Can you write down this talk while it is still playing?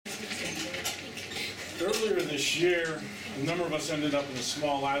Earlier this year, a number of us ended up in a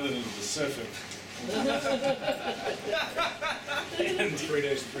small island in the Pacific. And 3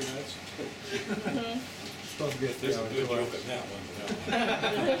 days, 3 nights. Supposed to be a there's a 3 hour good tour. joke in that one.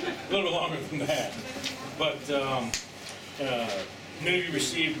 A little bit longer than that. But many of you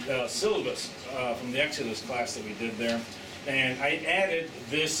received syllabus from the Exodus class that we did there. And I added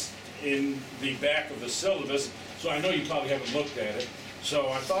this in the back of the syllabus, so I know you probably haven't looked at it. So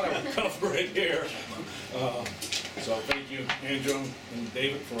I thought I would cover it here. So thank you, Andrew and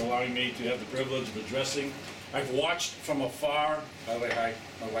David, for allowing me to have the privilege of addressing. I've watched from afar. By the way, hi.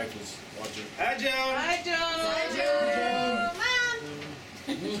 My wife is watching. Hi, Joan. Hi, Joan. Hi,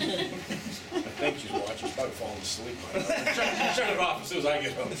 I think she's watching. She's probably falling asleep. Shut it off as soon as I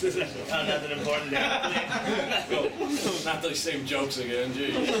get home. Oh, nothing important now. Well, not those same jokes again,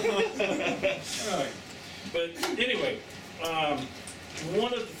 geez. All right. But anyway,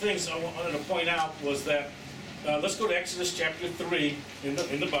 one of the things I wanted to point out was that let's go to Exodus chapter 3 in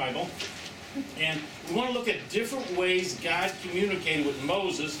the Bible, and we want to look at different ways God communicated with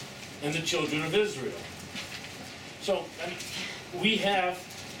Moses and the children of Israel. So we have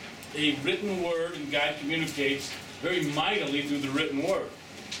a written word, and God communicates very mightily through the written word.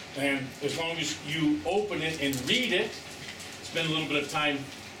 And as long as you open it and read it, spend a little bit of time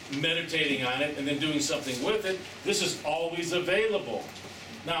meditating on it and then doing something with it, this is always available.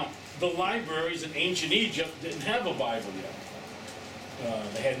 Now, the libraries in ancient Egypt didn't have a Bible yet.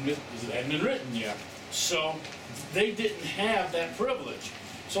 It hadn't been written yet. So they didn't have that privilege.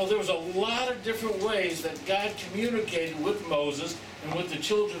 So there was a lot of different ways that God communicated with Moses and with the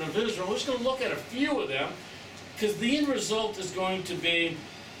children of Israel. We're just going to look at a few of them, because the end result is going to be,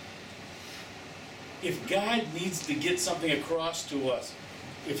 if God needs to get something across to us,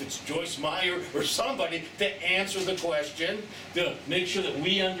 if it's Joyce Meyer or somebody, to answer the question, to make sure that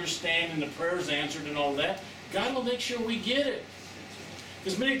we understand and the prayer's answered and all that, God will make sure we get it.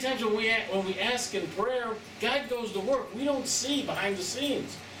 Because many times when we ask in prayer, God goes to work. We don't see behind the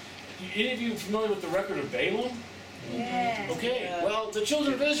scenes. Any of you familiar with the record of Balaam? Yes. Okay, well, the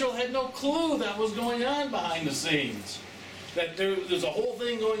children of Israel had no clue that was going on behind the scenes. That there's a whole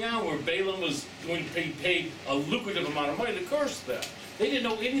thing going on where Balaam was going to be paid a lucrative amount of money to curse them. They didn't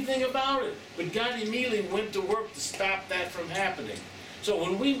know anything about it, but God immediately went to work to stop that from happening. So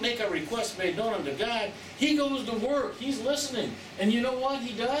when we make our request made known unto God, He goes to work. He's listening. And you know what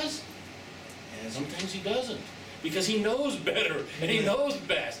He does? And sometimes He doesn't, because He knows better and He knows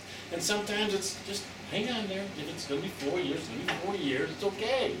best. And sometimes it's just, hang on there. If it's going to be 4 years, it's going to be 4 years. It's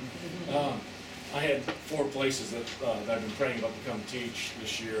okay. I had 4 places that I've been praying about to come teach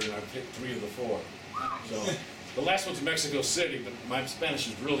this year, and I've hit 3 of the 4. So the last one's Mexico City, but my Spanish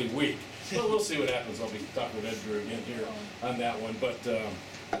is really weak. Well, we'll see what happens. I'll be talking with Edgar again here on that one. But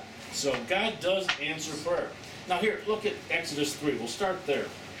so God does answer prayer. Now here, look at Exodus 3. We'll start there.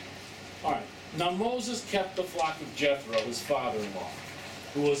 All right. Now Moses kept the flock of Jethro, his father-in-law,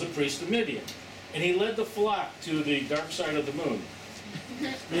 who was a priest of Midian. And he led the flock to the dark side of the moon.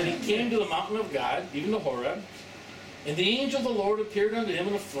 And he came to the mountain of God, even to Horeb. And the angel of the Lord appeared unto him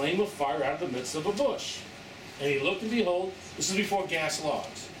in a flame of fire out of the midst of a bush. And he looked, and behold, this is before gas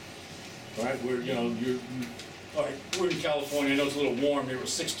logs. All right, we're in California. I know it's a little warm here. It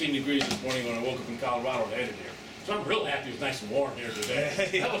was 16 degrees this morning when I woke up in Colorado and headed here. So I'm real happy it was nice and warm here today.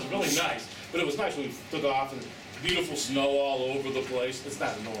 That was really nice. But it was nice when we took off, and beautiful snow all over the place. It's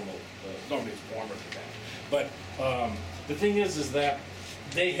not normal. Normally it's warmer than that. But the thing is that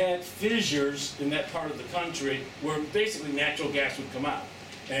they had fissures in that part of the country where basically natural gas would come out.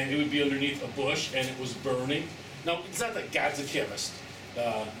 And it would be underneath a bush, and it was burning. Now, it's not that God's a chemist,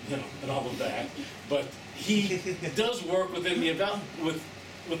 and all of that, but He does work within the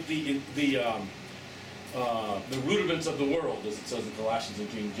rudiments of the world, as it says in Colossians and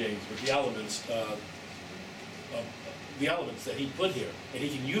King James, with the elements that He put here, and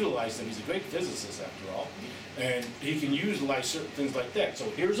He can utilize them. He's a great physicist, after all, and He can utilize certain things like that. So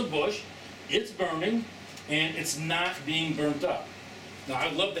here's a bush, it's burning, and it's not being burnt up. Now,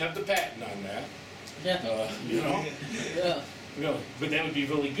 I'd love to have the patent on that. Yeah. Really, but that would be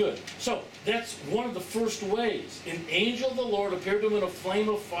really good. So that's one of the first ways. An angel of the Lord appeared to him in a flame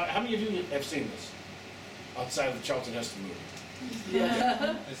of fire. How many of you have seen this outside of the Charlton Heston movie?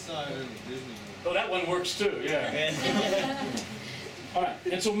 Yeah. I saw it in Disney. Oh, that one works too. Yeah. All right.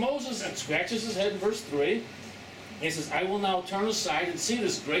 And so Moses scratches his head in verse 3. And he says, "I will now turn aside and see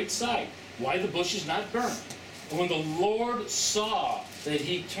this great sight, why the bush is not burnt." And when the Lord saw that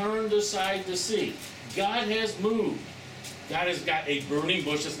he turned aside to see, God has moved. God has got a burning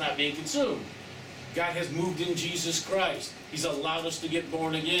bush that's not being consumed. God has moved in Jesus Christ. He's allowed us to get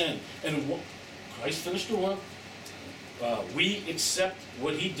born again. And Christ finished the work. We accept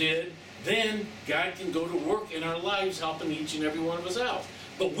what he did. Then God can go to work in our lives, helping each and every one of us out.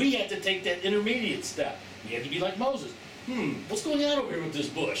 But we had to take that intermediate step. We had to be like Moses. What's going on over here with this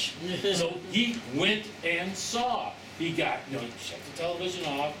bush? So he went and saw. He got, he shut the television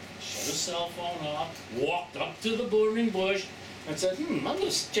off, shut his cell phone off, walked up to the burning bush, and said, I'm going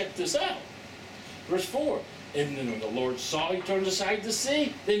to check this out. Verse 4. And then when the Lord saw, he turned aside to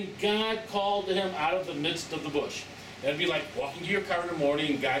see. Then God called to him out of the midst of the bush. That'd be like walking to your car in the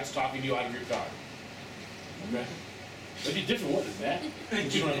morning and God's talking to you out of your car. Okay? That'd be different, wouldn't it, Matt?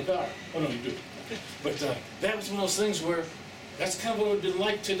 Because you don't have a car. Oh, no, you do. But that was one of those things where that's kind of what it would have been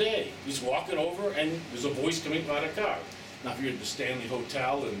like today. He's walking over and there's a voice coming out of a car. Now, if you're at the Stanley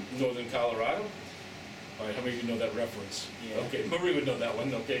Hotel in northern Colorado, all right, how many of you know that reference? Yeah. Okay, Marie would know that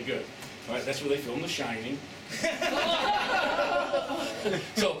one. Okay, good. All right, that's where they filmed The Shining.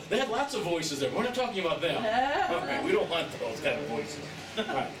 So they had lots of voices there. We're not talking about them. Okay, we don't want those kind of voices. All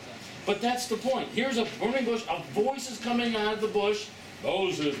right. But that's the point. Here's a burning bush. A voice is coming out of the bush.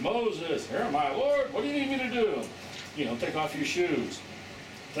 Moses, Moses, here am I, Lord. What do you need me to do? Take off your shoes.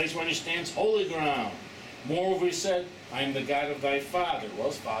 The place where you stands holy ground. Moreover, he said, I am the God of thy father. Well,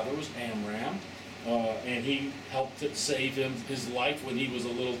 his father was Amram. And he helped to save him his life when he was a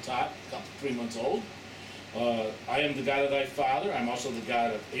little tot, 3 months old. I am the God of thy father. I'm also the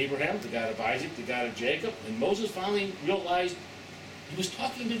God of Abraham, the God of Isaac, the God of Jacob. And Moses finally realized he was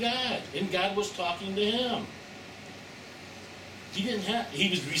talking to God, and God was talking to him. He's going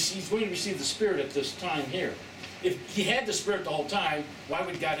to receive the Spirit at this time here. If he had the Spirit the whole time, why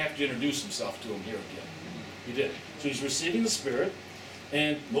would God have to introduce himself to him here again? He did. So he's receiving the Spirit.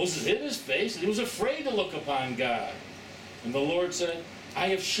 And Moses hid his face, and he was afraid to look upon God. And the Lord said, I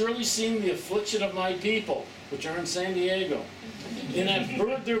have surely seen the affliction of my people, which are in San Diego, and I've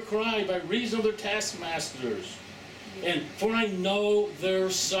heard their cry by reason of their taskmasters, and for I know their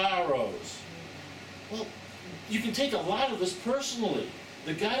sorrows. Well, you can take a lot of this personally.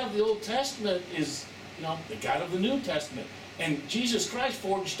 The God of the Old Testament is, the God of the New Testament. And Jesus Christ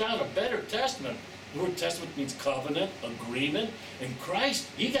forged out a better testament. The word testament means covenant, agreement, and Christ,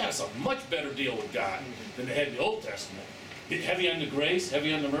 he got us a much better deal with God than they had in the Old Testament. Heavy on the grace,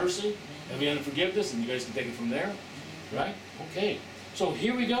 heavy on the mercy, heavy on the forgiveness, and you guys can take it from there, right? Okay, so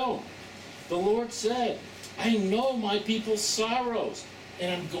here we go. The Lord said, I know my people's sorrows,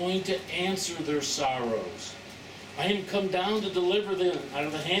 and I'm going to answer their sorrows. I am come down to deliver them out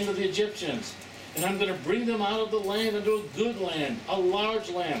of the hand of the Egyptians, and I'm going to bring them out of the land into a good land, a large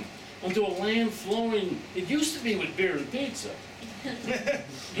land, into a land flowing. It used to be with beer and pizza,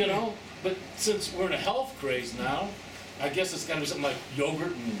 but since we're in a health craze now, I guess it's got to be something like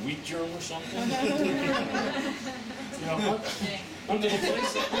yogurt and wheat germ or something. I'm going to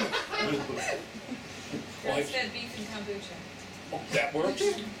place it. Grass-fed beef and kombucha. Oh, that works.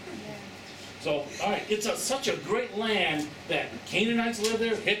 So, all right, it's such a great land that Canaanites live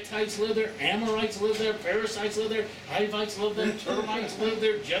there, Hittites live there, Amorites live there, Perizzites live there, Hivites live there, Termites live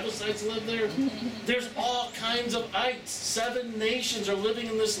there, Jebusites live there. There's all kinds of ites. 7 nations are living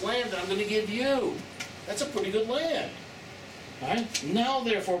in this land that I'm going to give you. That's a pretty good land. All right? Now,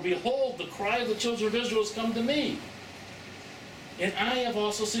 therefore, behold, the cry of the children of Israel has come to me. And I have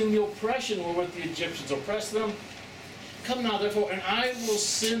also seen the oppression wherewith the Egyptians oppressed them. Come now, therefore, and I will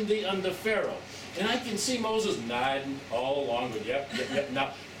send thee unto Pharaoh. And I can see Moses nodding all along with, yep.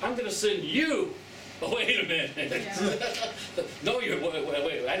 Now, I'm going to send you. Oh, wait a minute. Yeah. No,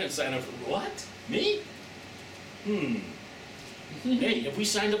 wait, I didn't sign up for, what? Me? Hey, have we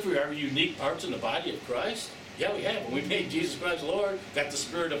signed up for our unique parts in the body of Christ? Yeah, we have. When we made Jesus Christ Lord, got the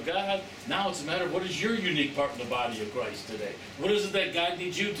Spirit of God, now it's a matter of what is your unique part in the body of Christ today? What is it that God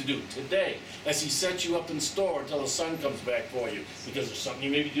needs you to do today as he sets you up in store until the sun comes back for you? Because there's something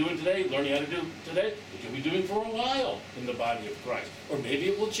you may be doing today, learning how to do today, that you'll be doing for a while in the body of Christ. Or maybe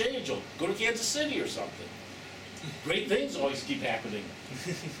it will change. You'll go to Kansas City or something. Great things always keep happening.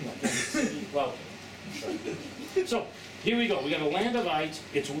 Well, so, here we go. We got a land of ites.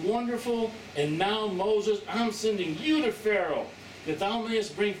 It's wonderful. And now, Moses, I'm sending you to Pharaoh, that thou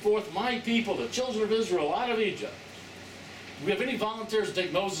mayest bring forth my people, the children of Israel, out of Egypt. Do we have any volunteers to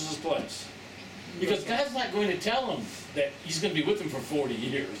take Moses' place? Because God's not going to tell him that he's going to be with him for 40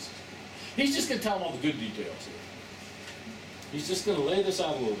 years. He's just going to tell him all the good details here. He's just going to lay this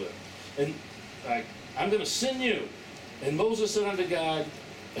out a little bit. And I'm going to send you. And Moses said unto God,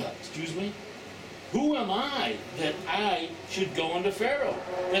 excuse me? Who am I that I should go unto Pharaoh,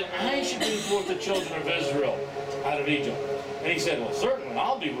 that I should bring forth the children of Israel out of Egypt? And he said, well, certainly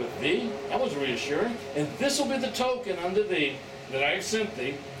I'll be with thee. That was reassuring. And this will be the token unto thee that I have sent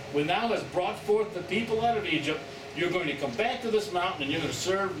thee. when thou hast brought forth the people out of Egypt, you're going to come back to this mountain, and you're going to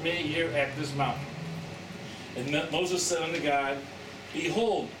serve me here at this mountain. And then Moses said unto God,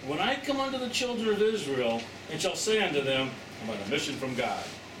 behold, when I come unto the children of Israel, and shall say unto them, I'm on a mission from God.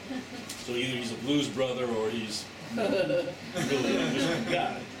 So either he's a blues brother, or he's really on a mission from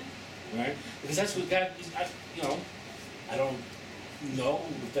God. Right? Because that's what God, I don't know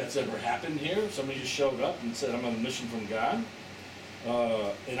if that's ever happened here. Somebody just showed up and said, I'm on a mission from God,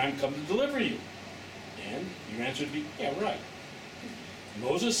 and I'm come to deliver you. And your answer would be, yeah, right.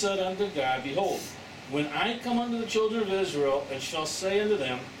 Moses said unto God, behold, when I come unto the children of Israel, and shall say unto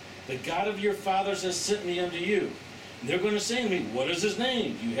them, the God of your fathers has sent me unto you. And they're going to say to me, what is his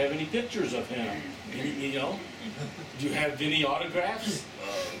name? Do you have any pictures of him? Do you have any autographs?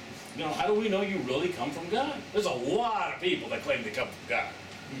 How do we know you really come from God? There's a lot of people that claim they come from God.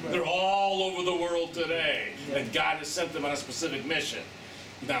 They're all over the world today, and God has sent them on a specific mission.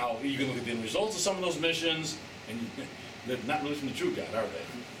 Now, you can look at the results of some of those missions, and they're not really from the true God, are they?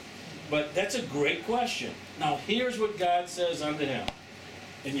 But that's a great question. Now, here's what God says unto him.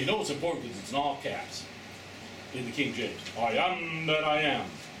 And you know it's important because it's in all caps in the King James. I am that I am.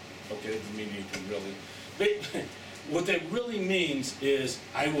 Okay, that doesn't mean anything really. What that really means is,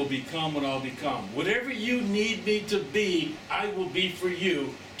 I will become what I'll become. Whatever you need me to be, I will be for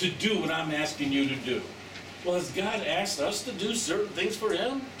you to do what I'm asking you to do. Well, has God asked us to do certain things for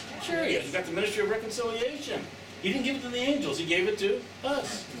him? Sure he has. We've got the ministry of reconciliation. He didn't give it to the angels. He gave it to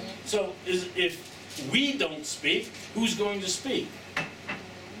us. So if we don't speak, who's going to speak?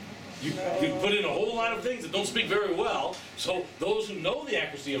 You put in a whole lot of things that don't speak very well. So those who know the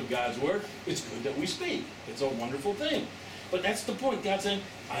accuracy of God's word, it's good that we speak. It's a wonderful thing. But that's the point. God's saying,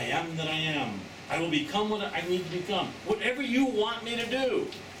 I am that I am. I will become what I need to become. Whatever you want me to do,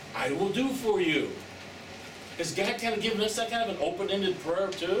 I will do for you. Has God kind of given us that kind of an open-ended prayer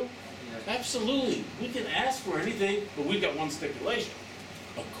too? Absolutely. We can ask for anything, but we've got one stipulation.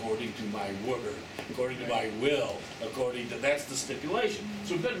 According to my word, according to my will, that's the stipulation.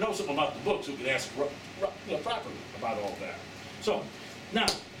 So we better know something about the book so we can ask properly about all that. So, now,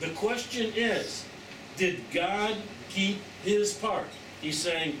 the question is, did God keep his part? He's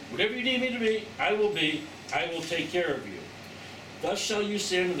saying, whatever you need me to be, I will take care of you. Thus shall you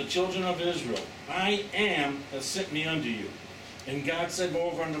say unto the children of Israel, I am has sent me unto you. And God said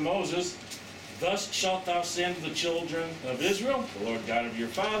moreover unto Moses, thus shalt thou say unto the children of Israel, the Lord God of your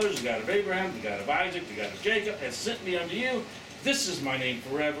fathers, the God of Abraham, the God of Isaac, the God of Jacob, has sent me unto you. This is my name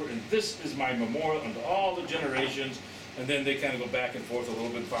forever, and this is my memorial unto all the generations. And then they kind of go back and forth a little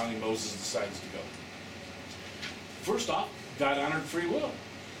bit. Finally, Moses decides to go. First off, God honored free will.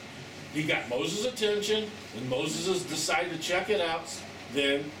 He got Moses' attention, and Moses decided to check it out.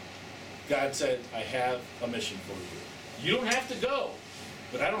 Then God said, I have a mission for you. You don't have to go,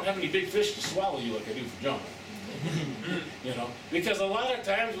 but I don't have any big fish to swallow you like I do for Jonah. Because a lot of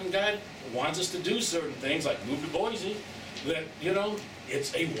times when God wants us to do certain things, like move to Boise, that,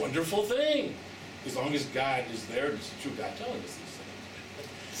 it's a wonderful thing. As long as God is there, and it's the true God telling us these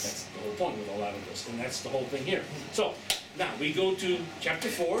things. That's the whole point with a lot of this, and that's the whole thing here. So, now we go to chapter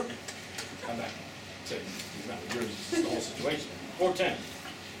 4. I'm not saying he's not yours, this is the whole situation. 4:10.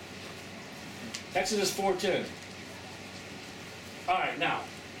 Exodus 4:10. All right, now,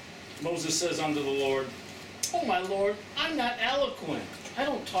 Moses says unto the Lord, oh, my Lord, I'm not eloquent. I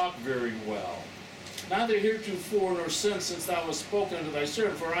don't talk very well. Neither heretofore nor since thou hast spoken unto thy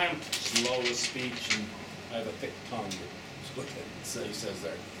servant, for I am slow of speech and I have a thick tongue. That's what he says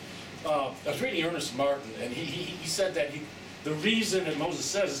there. I was reading Ernest Martin, and he said that the reason that Moses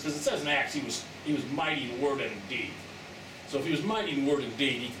says is because it says in Acts he was mighty in word and in deed. So if he was mighty in word and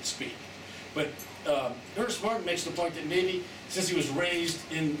deed, he could speak. But Ernest Martin makes the point that maybe since he was raised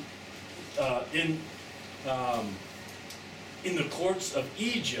in the courts of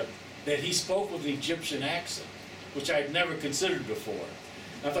Egypt, that he spoke with an Egyptian accent, which I had never considered before.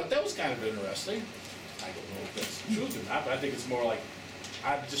 And I thought that was kind of interesting. I don't know if that's the truth or not, but I think it's more like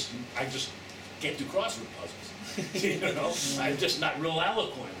I just can't do crossword puzzles. I'm just not real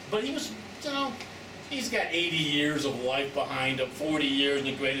eloquent. But he was, he's got 80 years of life behind him, 40 years in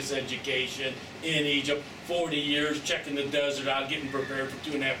the greatest education in Egypt, 40 years checking the desert out, getting prepared for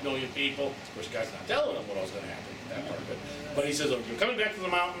 2.5 million people. Of course, God's not telling him what was going to happen in that part of it. But he says, oh, you're coming back to the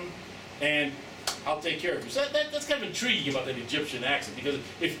mountain, and I'll take care of you. So that's kind of intriguing about that Egyptian accent, because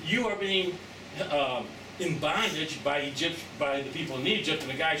if you are being in bondage by the people in Egypt,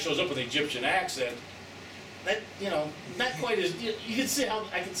 and the guy shows up with an Egyptian accent, that, not quite as, you can see how,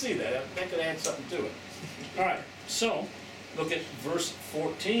 I can see that. That could add something to it. All right, so, look at verse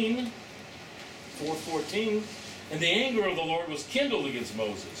 14, 4:14. And the anger of the Lord was kindled against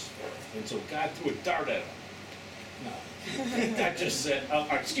Moses. And so God threw a dart at him. No. God just said,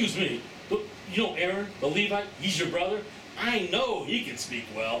 excuse me, look, you know Aaron, the Levite, he's your brother? I know he can speak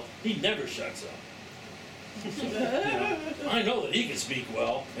well. He never shuts up. So, I know that he can speak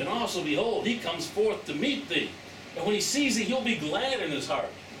well. And also, behold, he comes forth to meet thee. And when he sees thee, he'll be glad in his heart.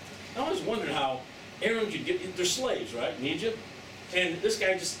 I always wondered how Aaron could get, they're slaves, right, in Egypt? And this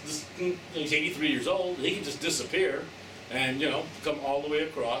guy he's 83 years old, he can just disappear and, come all the way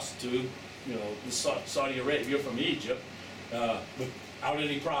across to, Saudi Arabia from Egypt without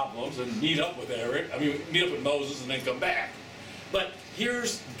any problems and meet up with meet up with Moses and then come back. But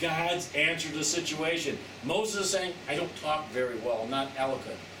here's God's answer to the situation. Moses is saying, I don't talk very well, I'm not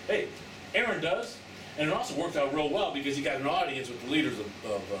eloquent. Hey, Aaron does. And it also worked out real well because he got an audience with the leaders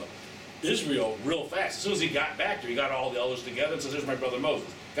of Isreal real fast. As soon as he got back there, he got all the elders together and says, there's my brother Moses.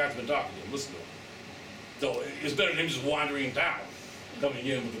 God's been talking to him, listen to him. So it's better than him just wandering in town, coming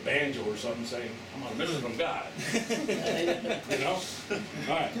in with a banjo or something saying, I'm on a mission from God.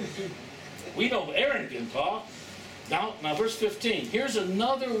 All right. We know Aaron can talk. Now verse 15. Here's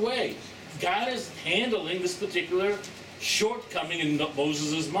another way God is handling this particular shortcoming in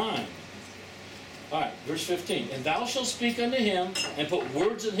Moses' mind. All right, verse 15. And thou shalt speak unto him, and put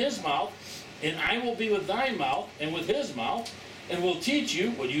words in his mouth, and I will be with thy mouth, and with his mouth, and will teach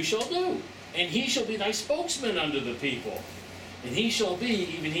you what you shall do. And he shall be thy spokesman unto the people. And he shall be,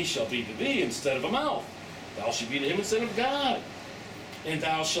 even he shall be to thee, instead of a mouth. Thou shalt be to him instead of God. And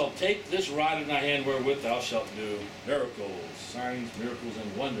thou shalt take this rod in thy hand, wherewith thou shalt do miracles, signs, miracles,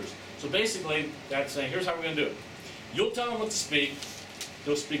 and wonders. So basically, that's saying, here's how we're going to do it. You'll tell him what to speak,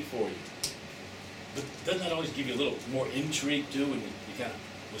 he'll speak for you. But doesn't that always give you a little more intrigue too, when you kind of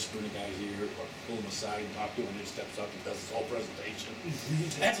whisper in the guy's ear or pull him aside and talk to him, and he steps up and does his whole presentation?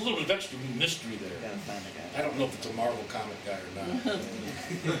 Adds a little bit of extra mystery there. Gotta find the guy. I don't know if it's a Marvel comic guy or not.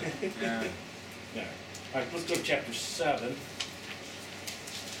 Yeah. All right, let's go to chapter 7.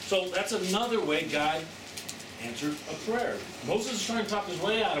 So that's another way God answered a prayer. Moses is trying to talk his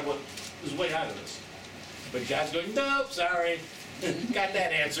way out of this. But God's going, nope, sorry. Got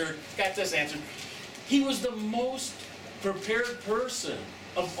that answered. Got this answered. He was the most prepared person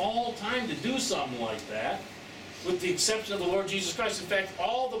of all time to do something like that, with the exception of the Lord Jesus Christ. In fact,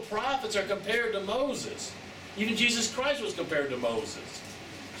 all the prophets are compared to Moses. Even Jesus Christ was compared to Moses.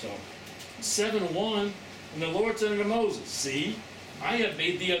 So, 7:1, and the Lord said unto Moses, see, I have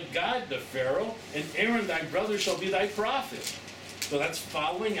made thee a god to Pharaoh, and Aaron thy brother shall be thy prophet. So that's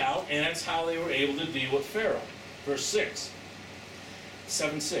following out, and that's how they were able to deal with Pharaoh. Verse 6.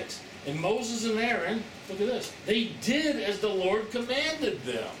 7:6. And Moses and Aaron, look at this, they did as the Lord commanded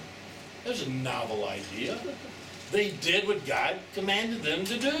them. There's a novel idea. They did what God commanded them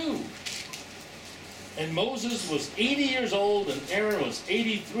to do. And Moses was 80 years old and Aaron was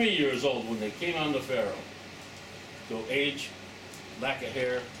 83 years old when they came on to Pharaoh. So age, lack of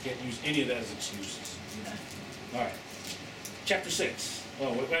hair, can't use any of that as excuses. All right. Chapter 6.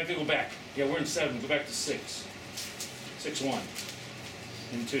 Oh, we have to go back. Yeah, we're in 7. Go back to 6. 6:1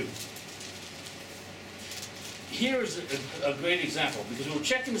 and 2. Here's a great example, because we're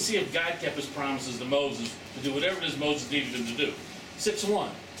checking to see if God kept his promises to Moses to do whatever it is Moses needed him to do. 6:1.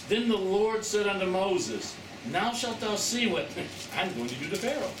 Then the Lord said unto Moses, now shalt thou see what I'm going to do to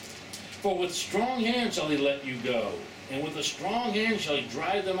Pharaoh. For with strong hand shall he let you go, and with a strong hand shall he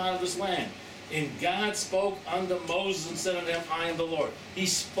drive them out of this land. And God spoke unto Moses and said unto him, I am the Lord. He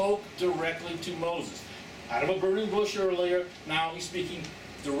spoke directly to Moses. Out of a burning bush earlier, now he's speaking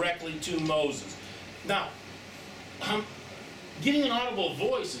directly to Moses. Now, getting an audible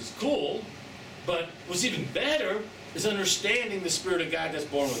voice is cool, but what's even better is understanding the Spirit of God that's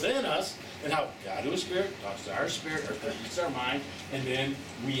born within us, and how God, who is Spirit, talks to our spirit speaks to our mind, and then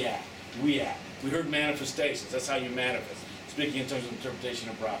we act. We act. We heard manifestations. That's how you manifest. Speaking in terms of interpretation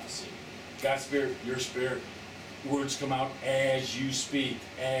and prophecy. God's Spirit, your spirit, words come out as you speak,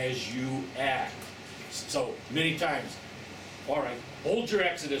 as you act. So, many times, all right, hold your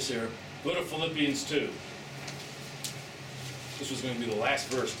Exodus here, go to Philippians 2. This was going to be the last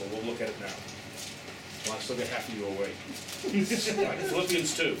verse, but we'll look at it now. Well, I still got half of you awake. All right,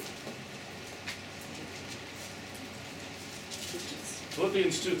 Philippians 2.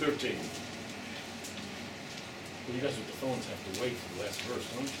 Philippians 2:13. Well, you guys with the phones have to wait for the last verse,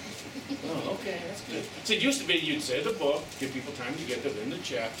 don't you? Oh, okay, that's good. So it used to be you'd say the book, give people time to get there in the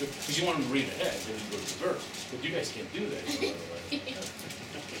chapter, because you want them to read ahead, then you go to the verse. But you guys can't do that.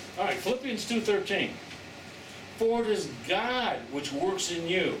 All right, Philippians 2:13. For it is God which works in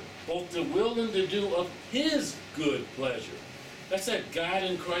you, both to will and to do of his good pleasure. That's that God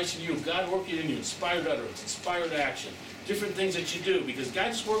in Christ in you, God working in you, inspired utterance, inspired action, different things that you do, because God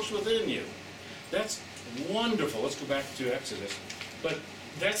just works within you. That's wonderful. Let's go back to Exodus. But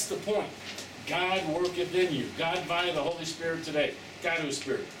that's the point. God worketh in you. God via the Holy Spirit today. God who is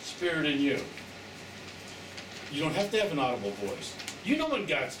Spirit. Spirit in you. You don't have to have an audible voice. You know when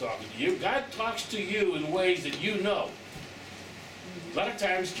God's talking to you. God talks to you in ways that you know. A lot of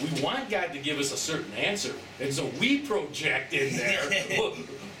times we want God to give us a certain answer, and so we project in there, well,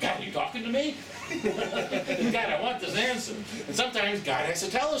 God, are you talking to me? God, I want this answer. And sometimes God has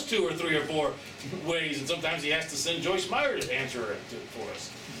to tell us 2 or 3 or 4 ways, and sometimes he has to send Joyce Meyer to answer it for us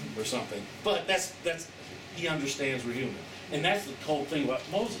or something. But that's he understands we're human. And that's the whole thing about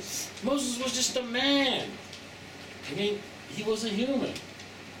Moses. Moses was just a man. I mean, he was a human.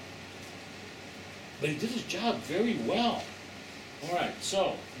 But he did his job very well. All right,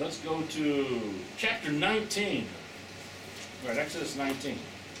 so let's go to chapter 19. All right, Exodus 19.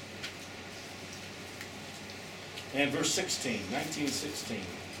 And verse 16, 19:16.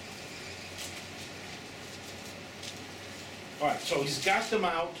 All right, so he's got them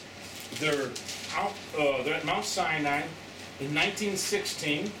out. They're at Mount Sinai in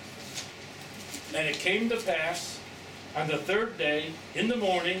 1916. And it came to pass on the 3rd day in the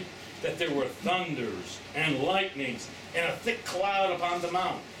morning that there were thunders and lightnings and a thick cloud upon the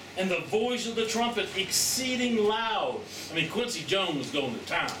mount, and the voice of the trumpet exceeding loud. I mean, Quincy Jones was going to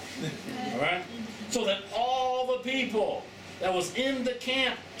town. All right? So that all the people that was in the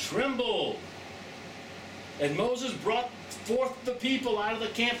camp trembled. And Moses brought forth the people out of the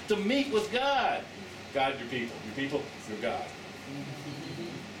camp to meet with God. God, your people, your God.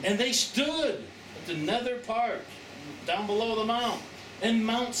 And they stood at the nether part, down below the mount. And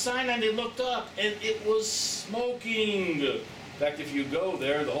Mount Sinai, they looked up, and it was smoking. In fact, if you go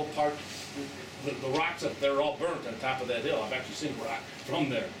there, the whole part, the rocks up there are all burnt on top of that hill. I've actually seen rock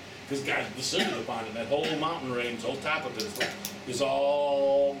from there. Because God descended upon it. That whole mountain range, the whole top of it is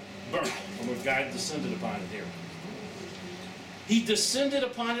all burnt from where God descended upon it here. He descended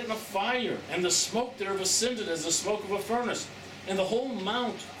upon it in a fire, and the smoke thereof ascended as the smoke of a furnace. And the whole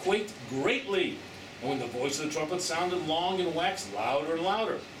mount quaked greatly. And when the voice of the trumpet sounded long and waxed louder and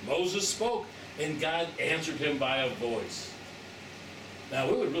louder, Moses spoke, and God answered him by a voice. Now,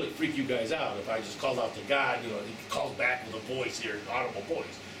 it would really freak you guys out if I just called out to God, he calls back with a voice here, an audible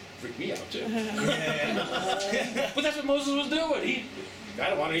voice. Freak me out too. But that's what Moses was doing.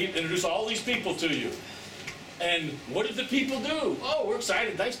 God, I want to introduce all these people to you. And what did the people do? Oh, we're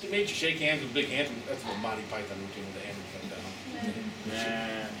excited. Nice to meet you. Shake hands with a big hand. That's what Monty Python routine with the hand would come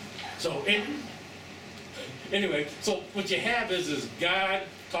down. So, anyway, so what you have is God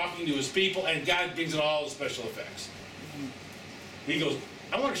talking to his people, and God brings in all the special effects. He goes,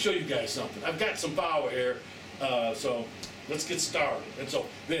 I want to show you guys something. I've got some power here, so let's get started. And so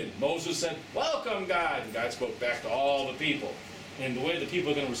then Moses said, welcome, God. And God spoke back to all the people. And the way the people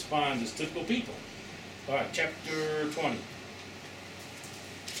are going to respond is typical people. All right, chapter 20.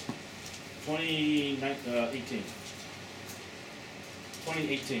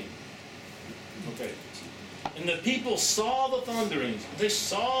 2018. Okay. And the people saw the thunderings. They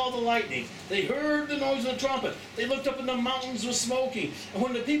saw the lightning. They heard the noise of the trumpet. They looked up and the mountains were smoking. And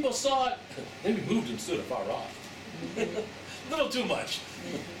when the people saw it, they removed and stood afar off. A little too much.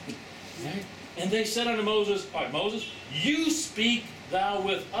 Right? And they said unto Moses, all right, Moses, you speak thou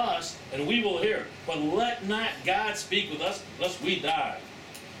with us, and we will hear. But let not God speak with us, lest we die.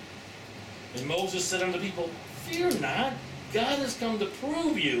 And Moses said unto the people, fear not, God has come to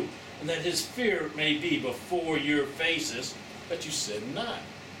prove you, and that his fear may be before your faces, that you sin not.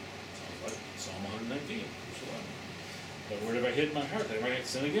 Sounds like Psalm 119, verse 11. But where have I hid my heart, that I might not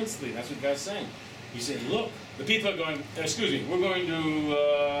sin against thee? That's what God's saying. He's saying, look, the people are going, excuse me, we're going to,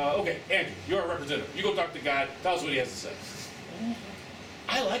 okay, Andrew, you're a representative. You go talk to God, tell us what he has to say.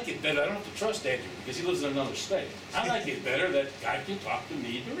 I like it better. I don't have to trust Andrew because he lives in another state. I like it better that God can talk to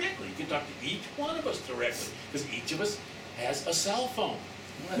me directly. He can talk to each one of us directly because each of us has a cell phone.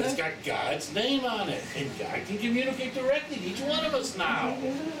 It's got God's name on it, and God can communicate directly to each one of us now.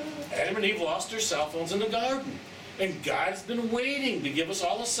 Adam and Eve lost their cell phones in the garden, and God's been waiting to give us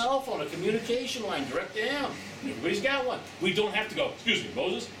all a cell phone, a communication line direct to him. Everybody's got one. We don't have to go, excuse me,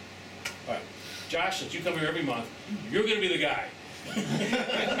 Moses? All right, Josh, since you come here every month, you're going to be the guy.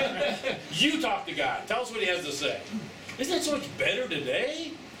 You talk to God. Tell us what he has to say. Isn't that so much better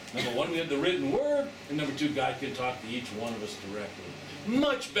today? Number one, we have the written word, and number two, God can talk to each one of us directly.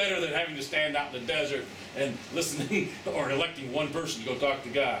 Much better than having to stand out in the desert and listening or electing one person to go talk to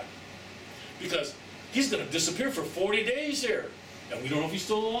God. Because he's going to disappear for 40 days here, and we don't know if he's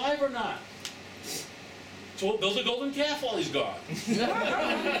still alive or not. So we'll build a golden calf while he's gone.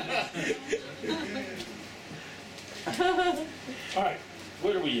 All right,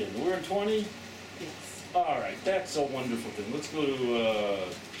 where are we in? We're in 20? Yes. All right, that's a wonderful thing. Let's go to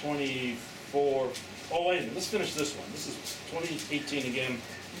 24. Oh, wait a minute, let's finish this one. This is 2018 again.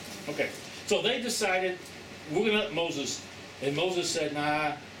 Okay, so they decided, we're going to let Moses, and Moses said,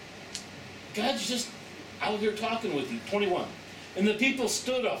 nah, God's just out here talking with you. 21. And the people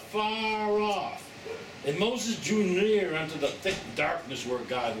stood afar off. And Moses drew near unto the thick darkness where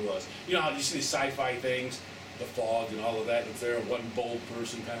God was. You know how you see these sci-fi things, the fog and all of that, if there one bold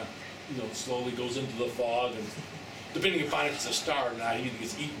person kind of, slowly goes into the fog, and depending upon if it's a star or not, he either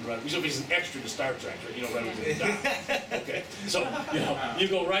gets eaten right. So if he's an extra to Star Trek, right? Right into the dark. Okay, so you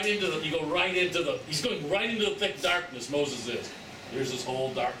go right into the, he's going right into the thick darkness. Moses is. Here's this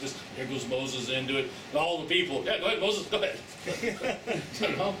whole darkness. Here goes Moses into it, and all the people. Yeah, go ahead, Moses. Go ahead.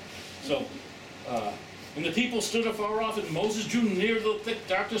 So. And the people stood afar off, and Moses drew near the thick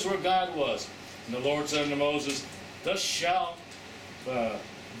darkness where God was. And the Lord said unto Moses, Thus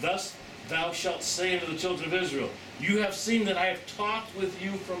thou shalt say unto the children of Israel, You have seen that I have talked with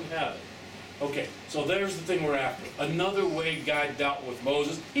you from heaven. Okay, so there's the thing we're after. Another way God dealt with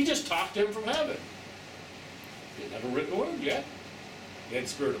Moses, he just talked to him from heaven. He didn't have a written word yet. He had the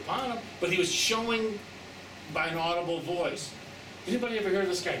Spirit upon him, but he was showing by an audible voice. Anybody ever heard of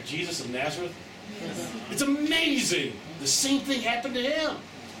this guy, Jesus of Nazareth? Yes. It's amazing. The same thing happened to him.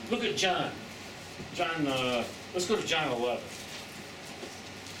 Look at John. Let's go to John 11.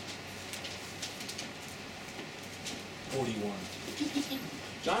 41.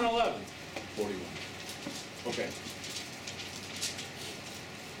 John 11, 41. Okay.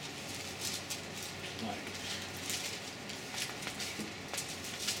 All right.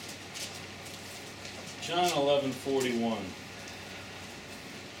 John 11, 41.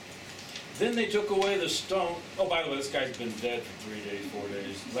 Then they took away the stone. Oh, by the way, this guy's been dead for 3 days, 4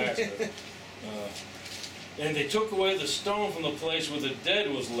 days. Lazarus. And they took away the stone from the place where the dead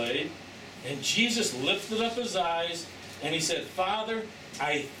was laid. And Jesus lifted up his eyes, and he said, Father,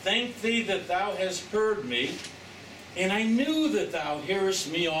 I thank thee that thou hast heard me, and I knew that thou hearest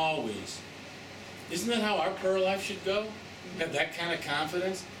me always. Isn't that how our prayer life should go? Have that kind of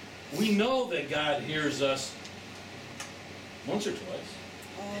confidence? We know that God hears us once or twice.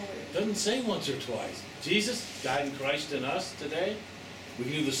 Doesn't say once or twice. Jesus, God in Christ in us today, we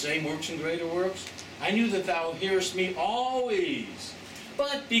can do the same works and greater works. I knew that thou hearest me always.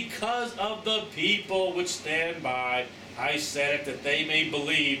 But because of the people which stand by, I said it, that they may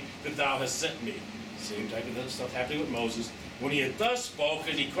believe that thou hast sent me. Same type of stuff happening with Moses. When he had thus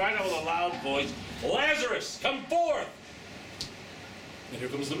spoken, he cried out with a loud voice, Lazarus, come forth! And here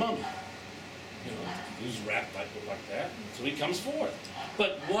comes the mummy. He's wrapped like that. So he comes forth.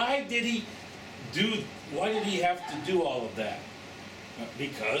 But why did he have to do all of that?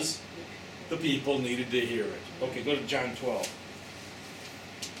 Because the people needed to hear it. Okay, go to John 12.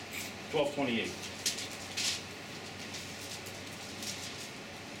 12:28.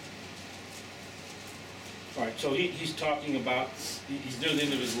 All right, so he's talking about, he's near the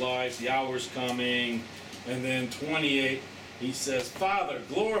end of his life, the hour's coming, and then 28, he says, Father,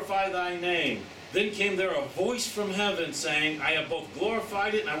 glorify thy name. Then came there a voice from heaven saying, I have both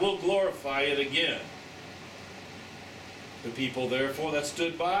glorified it and I will glorify it again. The people therefore that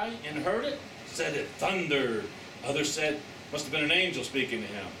stood by and heard it said it thundered. Others said, must have been an angel speaking to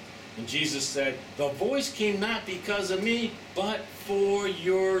him. And Jesus said, the voice came not because of me, but for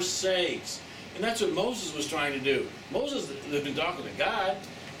your sakes. And that's what Moses was trying to do. Moses had been talking to God,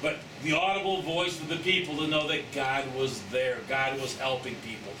 but the audible voice of the people to know that God was there. God was helping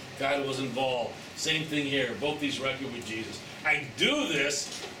people. God was involved. Same thing here. Both these record with Jesus. I do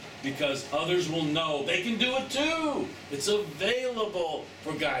this because others will know they can do it too. It's available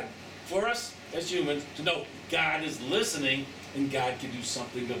for God, for us as humans, to know God is listening and God can do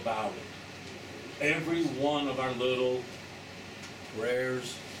something about it. Every one of our little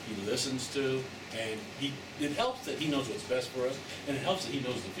prayers He listens to, and it helps that He knows what's best for us, and it helps that He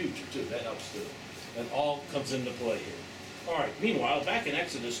knows the future too. That helps too. That all comes into play here. All right, meanwhile, back in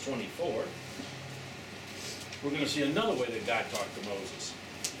Exodus 24, we're going to see another way that God talked to Moses.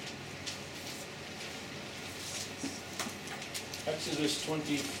 Exodus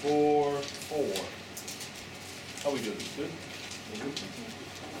 24:4. How are we doing? Good? All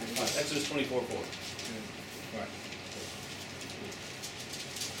right, Exodus 24:4. All right.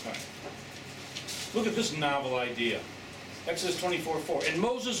 All right. Look at this novel idea. Exodus 24:4. And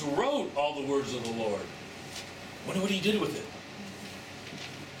Moses wrote all the words of the Lord. Wonder what he did with it.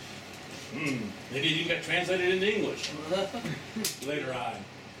 Maybe it even got translated into English later on.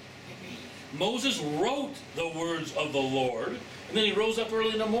 Moses wrote the words of the Lord, and then he rose up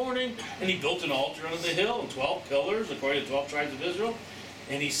early in the morning, and he built an altar on the hill, and 12 pillars, according to the 12 tribes of Israel,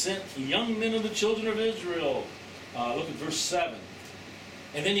 and he sent young men of the children of Israel. Look at verse 7.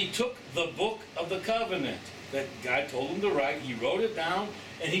 And then he took the book of the covenant that God told him to write. He wrote it down,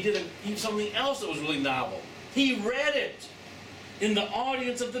 and he did something else that was really novel. He read it in the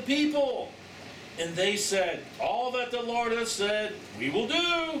audience of the people. And they said, all that the Lord has said, we will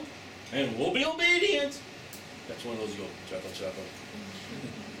do, and we'll be obedient. That's one of those you go, chuckle, chuckle.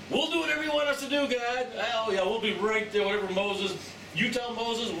 We'll do whatever you want us to do, God. Oh, yeah, we'll be right there, whatever Moses, you tell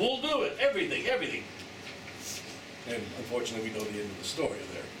Moses, we'll do it. Everything, everything. And unfortunately, we know the end of the story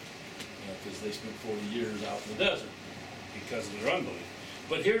there. Because they spent 40 years out in the desert because of their unbelief.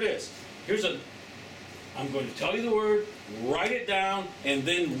 But here it is. I'm going to tell you the word, write it down, and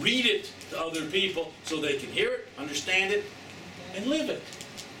then read it to other people so they can hear it, understand it, and live it.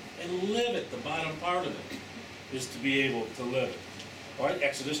 And live it. The bottom part of it is to be able to live it. All right,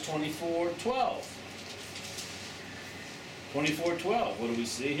 Exodus 24:12. 24:12. What do we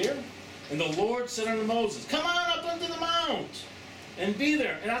see here? And the Lord said unto Moses, come on up unto the mount and be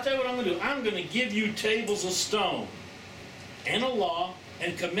there. And I'll tell you what I'm going to do. I'm going to give you tables of stone and a law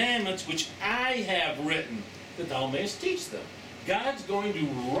and commandments which I have written, that thou mayest teach them. God's going to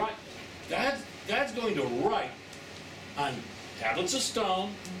write. God's going to write on tablets of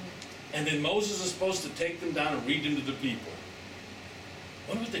stone, and then Moses is supposed to take them down and read them to the people. I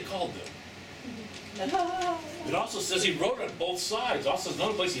wonder what they called them. It also says he wrote on both sides. It also says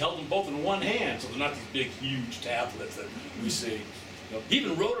another place he held them both in one hand, so they're not these big, huge tablets that we see. He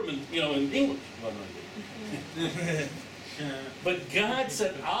even wrote them in English. Well, no, but God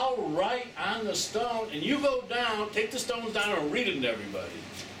said, I'll write on the stone, and you go down, take the stones down, and read them to everybody.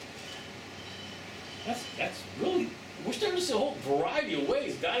 That's really, we're starting to see a whole variety of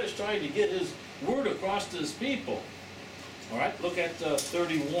ways God is trying to get his word across to his people. All right, look at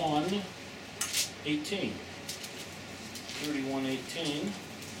 31:18. 31:18.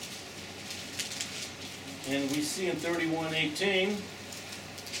 And we see in 31:18,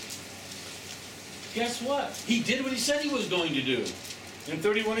 guess what? He did what he said he was going to do. In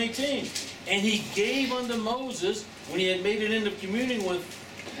 31:18. And he gave unto Moses, when he had made an end of communing with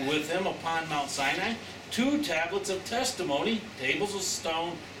him upon Mount Sinai, 2 tablets of testimony, tables of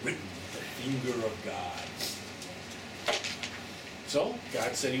stone, written with the finger of God. So,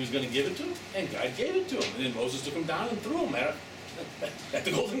 God said he was going to give it to him, and God gave it to him. And then Moses took him down and threw him at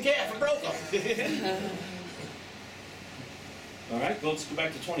the golden calf and broke him. All right, let's go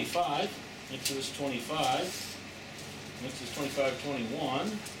back to 25. Exodus 25. Exodus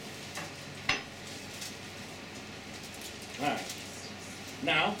 25:21. All right.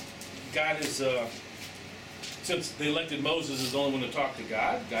 Now, God is, since they elected Moses as the only one to talk to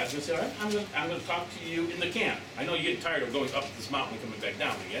God, God's going to say, all right, I'm going to talk to you in the camp. I know you get tired of going up this mountain and coming back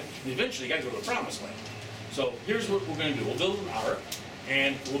down again. And eventually, you got to go to the promised land. So here's what we're going to do. We'll build an ark,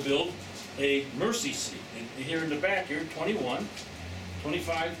 and we'll build a mercy seat. And here in the back here,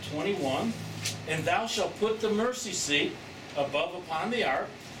 25:21. And thou shalt put the mercy seat above upon the ark,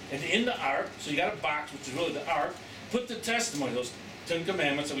 and in the ark, so you got a box, which is really the ark, put the testimony, those 10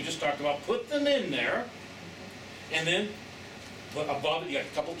 commandments that we just talked about, put them in there, and then above it, you got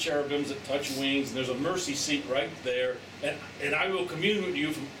a couple cherubims that touch wings, and there's a mercy seat right there, and I will commune with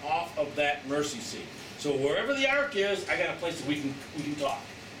you from off of that mercy seat. So wherever the ark is, I got a place that we can talk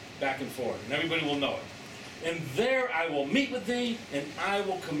back and forth, and everybody will know it. And there I will meet with thee, and I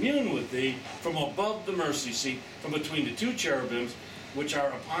will commune with thee from above the mercy seat, from between the 2 cherubims, which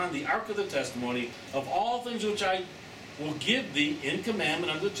are upon the ark of the testimony, of all things which I will give thee in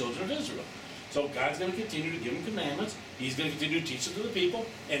commandment unto the children of Israel. So God's going to continue to give them commandments. He's going to continue to teach them to the people.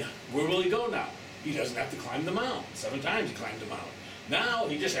 And where will he go now? He doesn't have to climb the mount. 7 times he climbed the mount. Now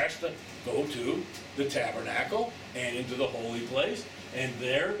he just has to go to the tabernacle and into the holy place. And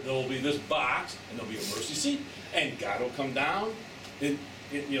there will be this box, and there'll be a mercy seat, and God will come down, into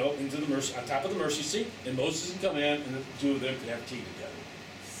the mercy, on top of the mercy seat, and Moses can come in, and the 2 of them can have tea together.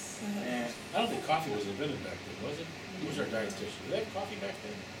 I don't think coffee was invented back then, was it? Who was our dietitian? Did they have coffee back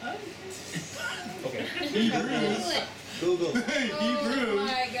then? Okay. Google. Oh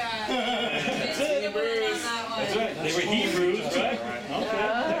my God. Hebrews. That's right. They were Hebrews, right? Okay.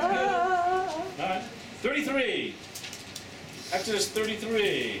 All right. 33. Exodus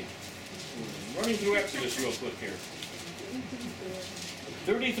 33. Running through Exodus real quick here.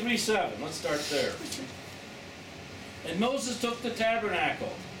 33:7. Let's start there. And Moses took the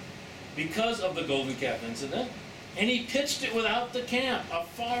tabernacle because of the golden calf incident, and he pitched it without the camp,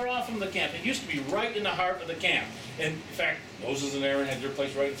 afar off from the camp. It used to be right in the heart of the camp. And in fact, Moses and Aaron had their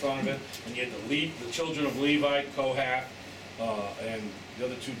place right in front of it, and you had the children of Levi, Kohath, and the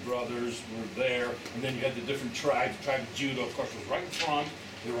other two brothers were there, and then you had the different tribes. The tribe of Judah, of course, was right in front.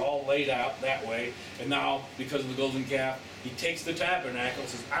 They were all laid out that way. And now, because of the golden calf, he takes the tabernacle and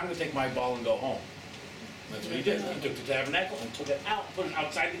says, I'm going to take my ball and go home. That's what he did. He took the tabernacle and took it out, put it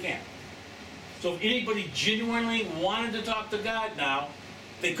outside the camp. So if anybody genuinely wanted to talk to God now,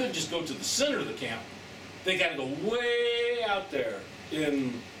 they couldn't just go to the center of the camp. They got to go way out there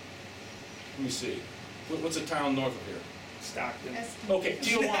in, let me see, what's a town north of here? Stockton. Okay,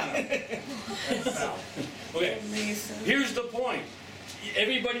 Tijuana. Okay, here's the point.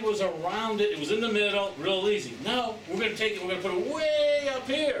 Everybody was around it. It was in the middle, real easy. No, we're going to take it, we're going to put it way up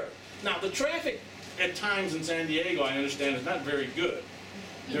here. Now, the traffic at times in San Diego, I understand, is not very good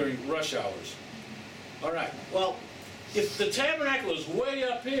during rush hours. All right, well, if the tabernacle is way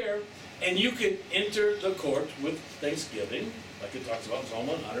up here, and you can enter the court with thanksgiving, like it talks about in Psalm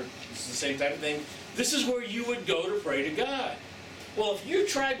 100, this is the same type of thing. This is where you would go to pray to God. Well, if your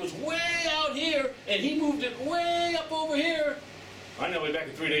tribe was way out here, and he moved it way up over here, I know back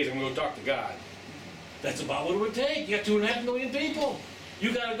in 3 days I'm going to go talk to God. That's about what it would take. You got 2.5 million people.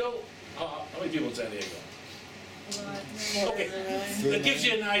 You got to go, how many people in San Diego? Okay, that gives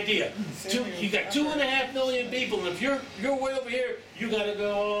you an idea. You got 2.5 million people, and if you're way over here, you got to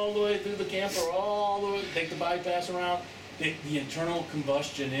go all the way through the camp or all the way, take the bypass around. The internal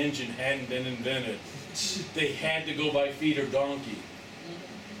combustion engine hadn't been invented. They had to go by feet or donkey,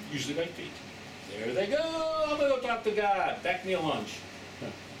 usually by feet. There they go. I'm gonna go talk to God. Back me a lunch.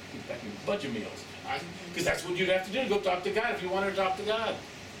 Back me a bunch of meals. Because that's what you'd have to do to go talk to God if you wanted to talk to God.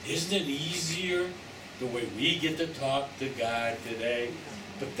 Isn't it easier the way we get to talk to God today?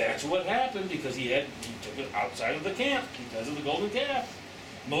 But that's what happened because he took it outside of the camp because of the golden calf.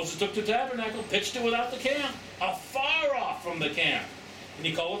 Moses took the tabernacle, pitched it without the camp, afar off from the camp. And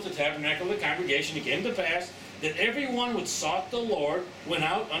he called it the tabernacle of the congregation. It came to pass that everyone which sought the Lord went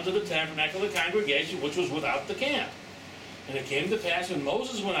out unto the tabernacle of the congregation, which was without the camp. And it came to pass when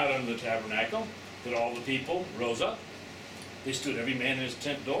Moses went out unto the tabernacle, that all the people rose up. They stood every man in his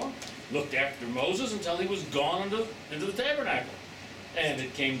tent door, looked after Moses until he was gone into the tabernacle. And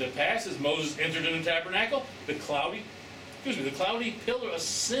it came to pass as Moses entered in the tabernacle, the cloudy pillar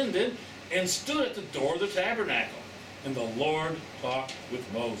ascended and stood at the door of the tabernacle. And the Lord talked with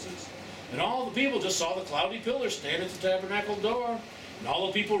Moses. And all the people just saw the cloudy pillar stand at the tabernacle door. And all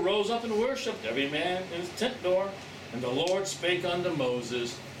the people rose up and worshipped, every man in his tent door. And the Lord spake unto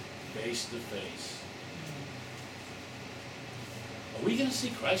Moses face to face. Are we going to see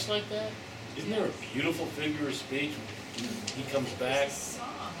Christ like that? Isn't there a beautiful figure of speech when he comes back?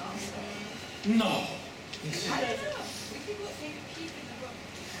 No. I don't know. We can look, maybe keep in the book.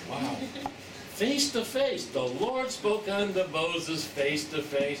 Wow. Face to face. The Lord spoke unto Moses face to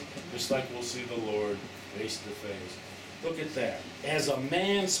face, just like we'll see the Lord face to face. Look at that. As a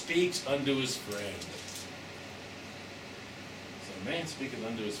man speaks unto his friend. As a man speaketh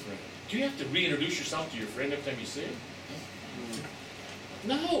unto his friend. Do you have to reintroduce yourself to your friend every time you see him?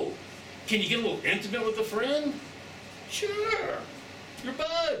 No. Can you get a little intimate with a friend? Sure. You're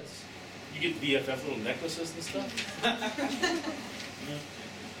buds. You get BFF little necklaces and stuff.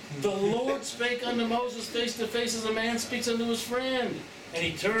 The Lord spake unto Moses face to face as a man speaks unto his friend. And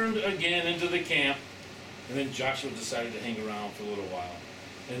he turned again into the camp. And then Joshua decided to hang around for a little while.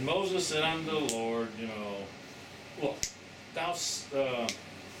 And Moses said unto the Lord, look, thou sayest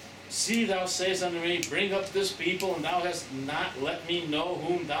unto me, bring up this people, and thou hast not let me know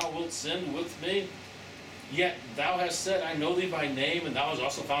whom thou wilt send with me. Yet thou hast said, I know thee by name, and thou hast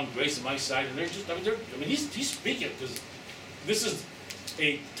also found grace in my sight. And he's speaking, because this is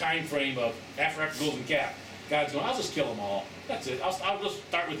a time frame of after golden calf. God's going, I'll just kill them all. That's it. I'll just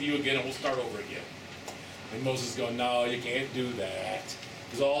start with you again, and we'll start over again. And Moses is going, no, you can't do that.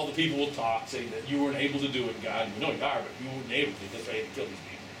 Because all the people will talk, saying that you weren't able to do it, God. You know you are, but you weren't able to. That's why you had to kill these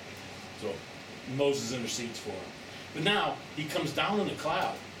people. So Moses intercedes for him. But now he comes down in the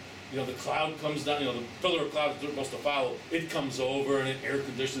cloud. The cloud comes down, the pillar of cloud is supposed to follow. It comes over and it air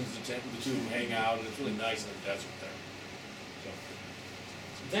conditions the tent where the two of them hang out, and it's really nice in the desert there.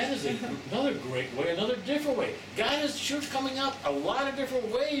 So that is another great way, another different way. God is sure coming up a lot of different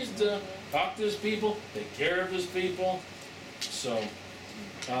ways to talk to his people, take care of his people. So,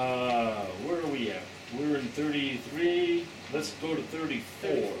 where are we at? We're in 33. Let's go to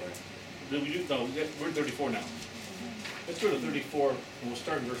 34. We're in 34 now. Let's go to 34, and we'll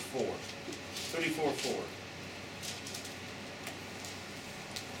start in verse 4. 34:4.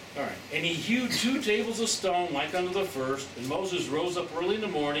 All right. And he hewed 2 tables of stone like unto the first. And Moses rose up early in the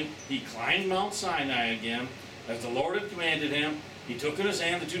morning. He climbed Mount Sinai again, as the Lord had commanded him. He took in his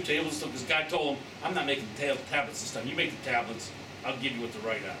hand the 2 tables, because God told him, I'm not making tablets this time. You make the tablets. I'll give you what to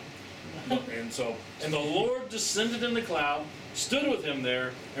write on. And the Lord descended in the cloud, stood with him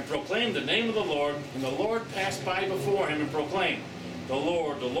there, and proclaimed the name of the Lord. And the Lord passed by before him and proclaimed, the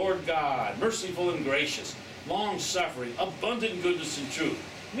Lord God, merciful and gracious, long-suffering, abundant in goodness and truth.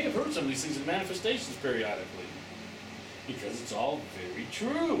 You may have heard some of these things in manifestations periodically, because it's all very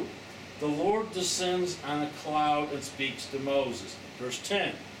true. The Lord descends on a cloud and speaks to Moses. Verse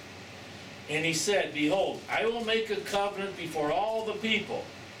 10. And he said, behold, I will make a covenant before all the people.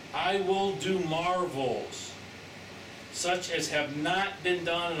 I will do marvels, such as have not been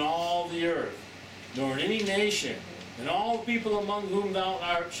done in all the earth, nor in any nation. And all the people among whom thou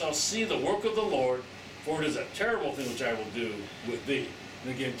art shall see the work of the Lord, for it is a terrible thing which I will do with thee.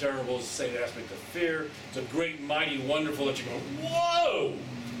 And again, terrible is the same aspect of fear. It's a great, mighty, wonderful that you go, whoa!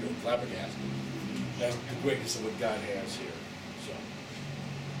 You're flabbergasted. That's the greatness of what God has here. So,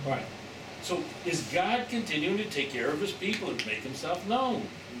 all right. So, is God continuing to take care of his people and make himself known?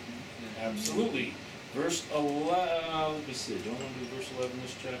 Absolutely. Verse 11, let me see, don't want to do verse 11 in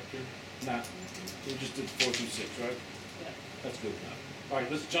this chapter? Nah, we just did 4 through 6, right? Yeah. That's good enough. All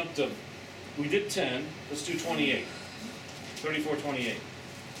right, let's jump to, we did 10, let's do 28. 34, 28.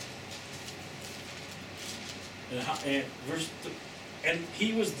 And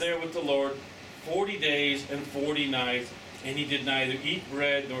he was there with the Lord 40 days and 40 nights, and he did neither eat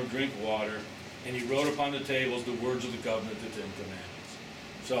bread nor drink water, and he wrote upon the tables the words of the covenant, the 10 commandments.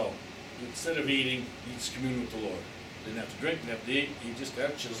 So, instead of eating, he just communed with the Lord. Didn't have to drink, didn't have to eat, he just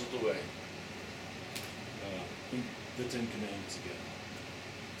got chiseled away. The 10 commandments again.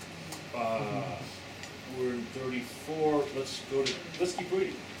 We're in 34, let's keep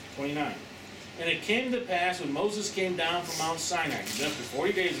reading. 29. And it came to pass when Moses came down from Mount Sinai, he's been up for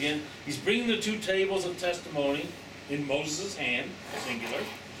 40 days again, he's bringing the 2 tables of testimony in Moses' hand, singular,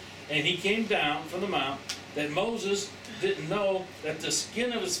 and he came down from the mount, that Moses didn't know that the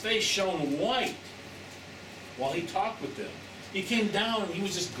skin of his face shone white while he talked with them. He came down and he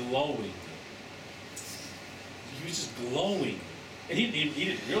was just glowing. He was just glowing. And he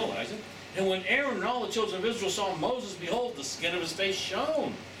didn't realize it. And when Aaron and all the children of Israel saw Moses, behold, the skin of his face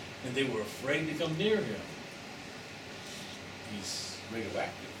shone. And they were afraid to come near him. He's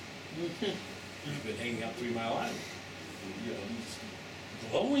radioactive. He's been hanging out 3 Mile Island. You know,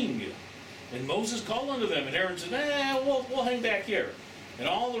 he's glowing. And Moses called unto them, and Aaron said, we'll hang back here. And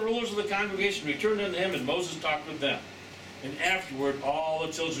all the rulers of the congregation returned unto him, and Moses talked with them. And afterward all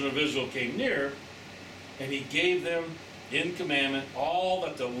the children of Israel came near, and he gave them in commandment all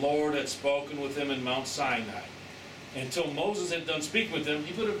that the Lord had spoken with him in Mount Sinai. Until Moses had done speaking with them,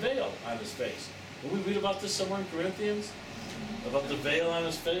 he put a veil on his face. Did we read about this somewhere in Corinthians? About the veil on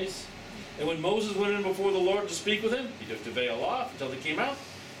his face? And when Moses went in before the Lord to speak with him, he took the veil off until they came out.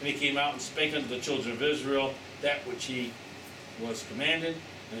 And he came out and spake unto the children of Israel that which he was commanded.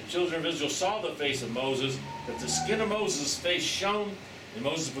 And the children of Israel saw the face of Moses, that the skin of Moses' face shone, and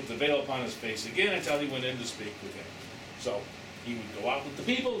Moses put the veil upon his face again until he went in to speak with him. So he would go out with the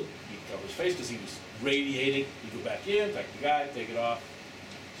people, he'd cover his face because he was radiating. He'd go back in, back to God, take it off,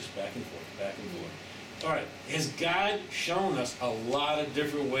 just back and forth, back and forth. All right, has God shown us a lot of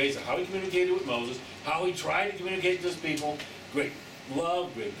different ways of how he communicated with Moses, how he tried to communicate to his people, great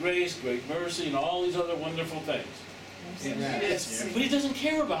love, great grace, great mercy, and all these other wonderful things. Yes. But he doesn't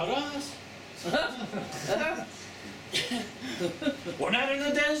care about us. We're not in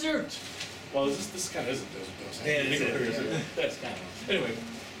the desert. Well, this kind of is a desert, though. Yeah, it is. That's kind of. Anyway,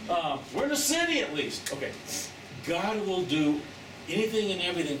 we're in a city at least. Okay, God will do anything and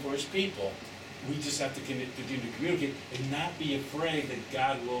everything for his people. We just have to continue to communicate and not be afraid that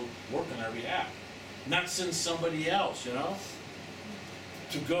God will work on our behalf. Not send somebody else, you know,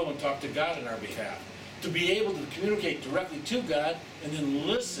 to go and talk to God on our behalf. To be able to communicate directly to God and then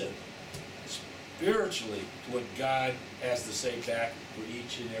listen spiritually to what God has to say back for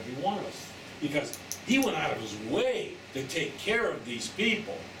each and every one of us. Because he went out of his way to take care of these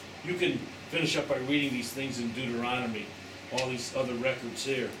people. You can finish up by reading these things in Deuteronomy, all these other records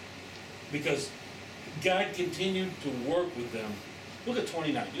here. Because God continued to work with them. Look at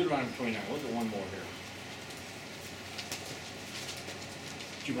 29, Deuteronomy 29. Look at one more here.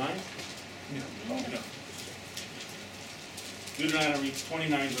 Do you mind? No. Oh, no. Deuteronomy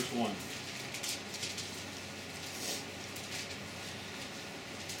 29, verse 1.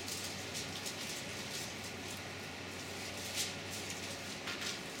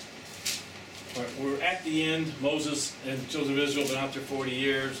 All right, we're at the end. Moses and the children of Israel have been out there 40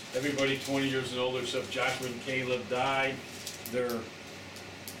 years. Everybody 20 years and older except Joshua and Caleb died. They're,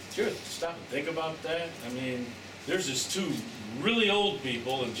 seriously, stop and think about that. I mean, there's just two really old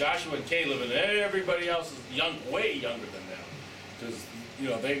people, and Joshua and Caleb, and everybody else is young, way younger than them. Because, you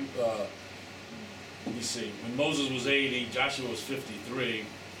know, they, let me see, when Moses was 80, Joshua was 53.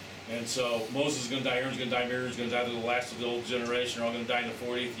 And so Moses is going to die, Aaron's going to die, Miriam's going to die. They're the last of the old generation. They're all going to die in the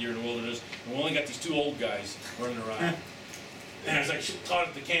 40th year in the wilderness. And we only got these two old guys running around. And as I taught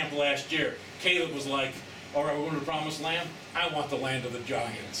at the camp last year, Caleb was like, all right, we're going to the promised land. I want the land of the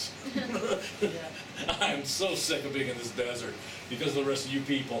giants. I'm so sick of being in this desert because of the rest of you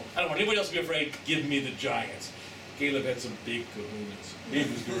people. I don't want anybody else to be afraid. Give me the giants. Caleb had some big kahunas.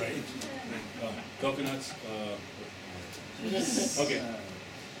 He was great. Coconuts. Okay.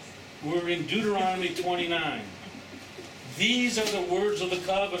 We're in Deuteronomy 29. These are the words of the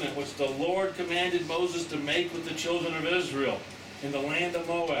covenant which the Lord commanded Moses to make with the children of Israel in the land of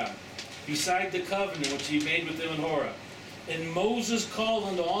Moab, beside the covenant which he made with them in Horeb. And Moses called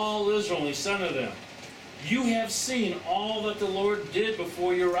unto all Israel, and he said unto them, You have seen all that the Lord did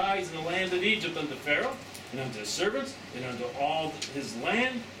before your eyes in the land of Egypt unto Pharaoh, and unto his servants, and unto all his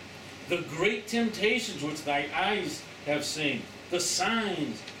land, the great temptations which thy eyes have seen, the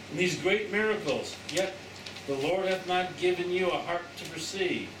signs, and these great miracles. Yet the Lord hath not given you a heart to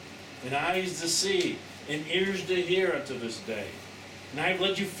perceive, and eyes to see, and ears to hear unto this day. And I have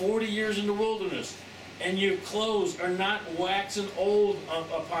led you 40 years in the wilderness, and your clothes are not waxen old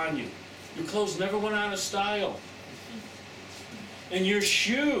upon you. Your clothes never went out of style. And your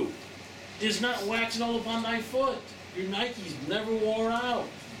shoe is not waxen old upon thy foot. Your Nikes never wore out.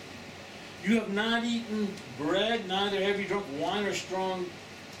 You have not eaten bread, neither have you drunk wine or strong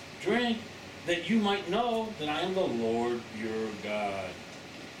drink, that you might know that I am the Lord your God.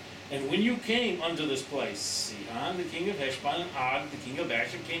 And when you came unto this place, Sihon, the king of Heshbon, and Og, the king of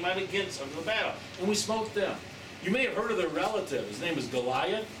Bashan, came out against unto the battle, and we smote them. You may have heard of their relative. His name was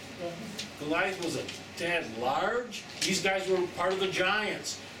Goliath. Goliath was a tad large. These guys were part of the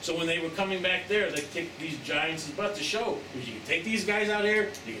giants. So when they were coming back there, they kicked these giants' butt to show, if you can take these guys out here,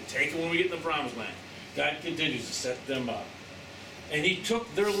 you can take them when we get in the promised land. God continues to set them up. And he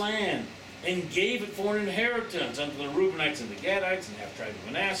took their land and gave it for an inheritance unto the Reubenites and the Gadites and half tribe of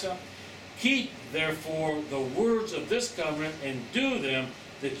Manasseh. Keep therefore the words of this covenant and do them,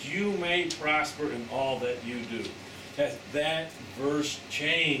 that you may prosper in all that you do. Has that verse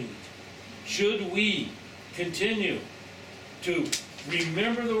changed? Should we continue to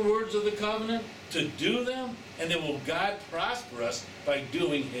remember the words of the covenant, to do them, and then will God prosper us by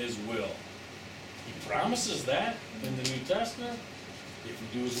doing his will? He promises that in the New Testament. If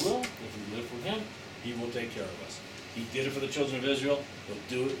we do his will, if we live for him, he will take care of us. He did it for the children of Israel. He'll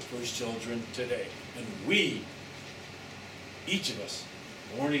do it for his children today. And we, each of us,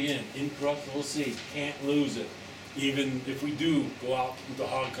 born again, incorruptible seed, can't lose it. Even if we do go out into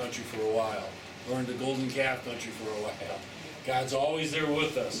hog country for a while, or into golden calf country for a while. God's always there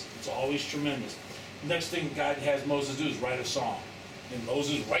with us. It's always tremendous. Next thing God has Moses do is write a song. And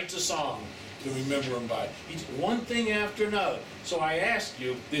Moses writes a song to remember him by. Each one thing after another. So I ask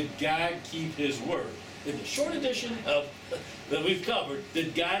you, did God keep his word? In the short edition of that we've covered,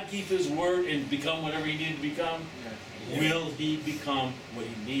 did God keep his word and become whatever he needed to become? Yeah. Will he become what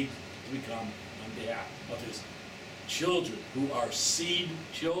he needs to become on behalf of his children, who are seed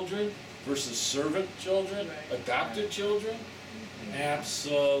children versus servant children, adopted children?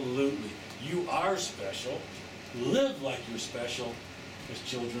 Absolutely. You are special. Live like you're special as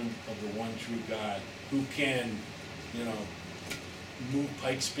children of the one true God who can, move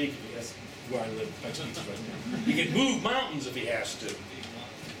Pikes Peak. That's where I live. Pikes Peak's right there. He can move mountains if he has to.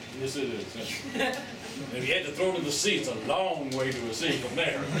 Yes, it is. If he had to throw it in the sea, it's a long way to a sea from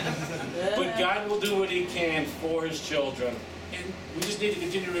there. But God will do what he can for his children. And we just need to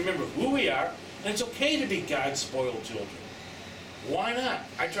continue to remember who we are. And it's okay to be God's spoiled children. Why not?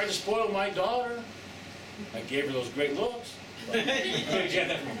 I tried to spoil my daughter. I gave her those great looks. She had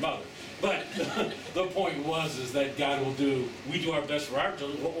that from her mother. But the point is that God will do, we do our best for our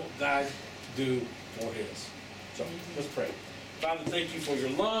children. What will God do for his? So let's pray. Father, thank you for your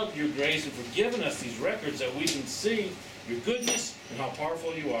love, your grace, and for giving us these records that we can see your goodness and how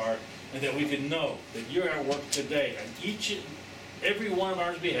powerful you are, and that we can know that you're at work today on each and every one of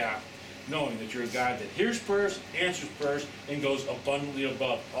our behalf, knowing that you're a God that hears prayers, answers prayers, and goes abundantly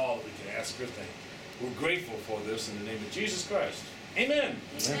above all that we can ask or think. We're grateful for this in the name of Jesus Christ. Amen.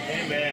 Amen. Amen.